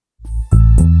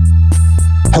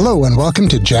Hello and welcome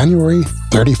to January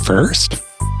 31st.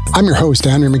 I'm your host,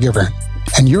 Andrew McGivern,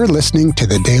 and you're listening to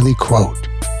The Daily Quote,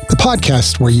 the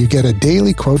podcast where you get a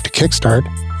daily quote to kickstart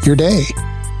your day.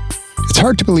 It's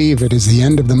hard to believe it is the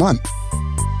end of the month.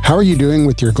 How are you doing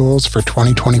with your goals for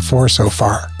 2024 so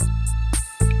far?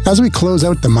 As we close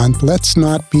out the month, let's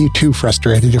not be too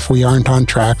frustrated if we aren't on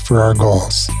track for our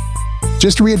goals.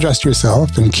 Just readjust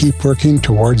yourself and keep working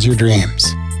towards your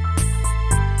dreams.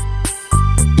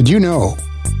 Did you know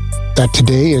that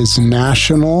today is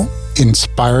National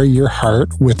Inspire Your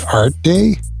Heart with Art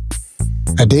Day?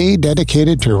 A day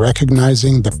dedicated to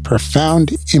recognizing the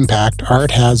profound impact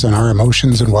art has on our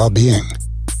emotions and well-being.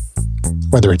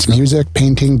 Whether it's music,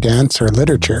 painting, dance, or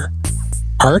literature,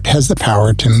 art has the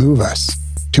power to move us,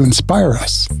 to inspire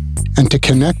us, and to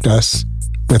connect us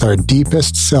with our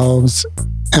deepest selves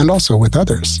and also with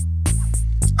others.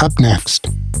 Up next,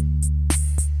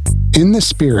 in the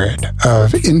spirit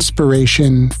of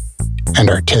inspiration and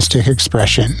artistic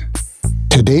expression,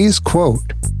 today's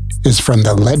quote is from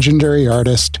the legendary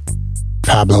artist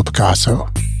Pablo Picasso.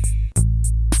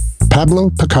 Pablo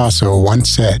Picasso once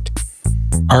said,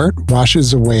 "Art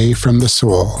washes away from the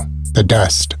soul the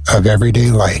dust of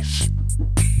everyday life."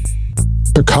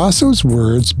 Picasso's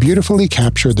words beautifully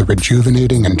capture the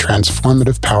rejuvenating and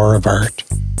transformative power of art.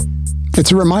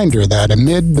 It's a reminder that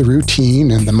amid the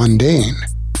routine and the mundane,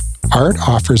 art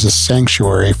offers a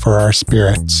sanctuary for our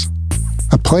spirits,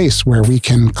 a place where we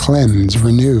can cleanse,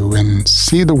 renew, and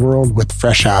see the world with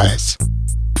fresh eyes.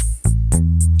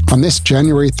 On this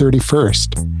January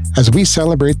 31st, as we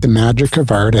celebrate the magic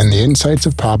of art and the insights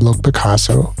of Pablo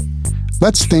Picasso,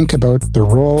 let's think about the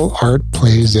role art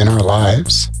plays in our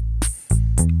lives.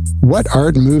 What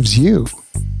art moves you?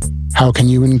 How can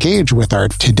you engage with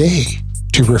art today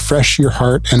to refresh your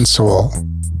heart and soul?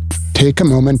 Take a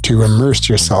moment to immerse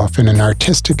yourself in an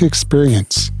artistic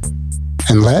experience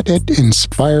and let it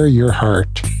inspire your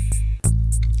heart.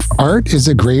 Art is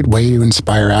a great way to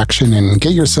inspire action and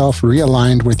get yourself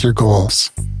realigned with your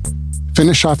goals.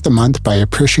 Finish off the month by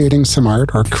appreciating some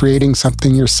art or creating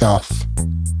something yourself.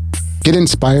 Get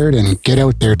inspired and get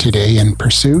out there today in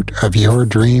pursuit of your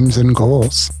dreams and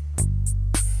goals.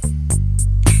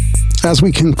 As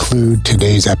we conclude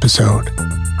today's episode,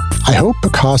 I hope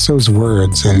Picasso's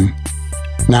words in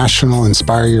National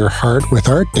Inspire Your Heart with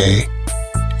Art Day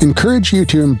encourage you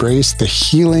to embrace the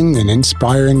healing and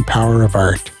inspiring power of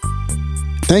art.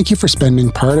 Thank you for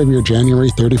spending part of your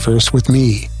January 31st with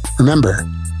me. Remember,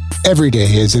 every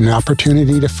day is an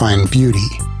opportunity to find beauty,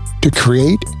 to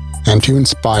create, and to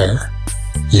inspire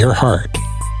your heart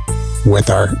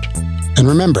with art. And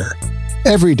remember,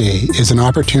 every day is an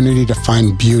opportunity to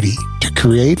find beauty, to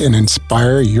create and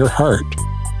inspire your heart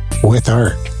with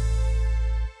art.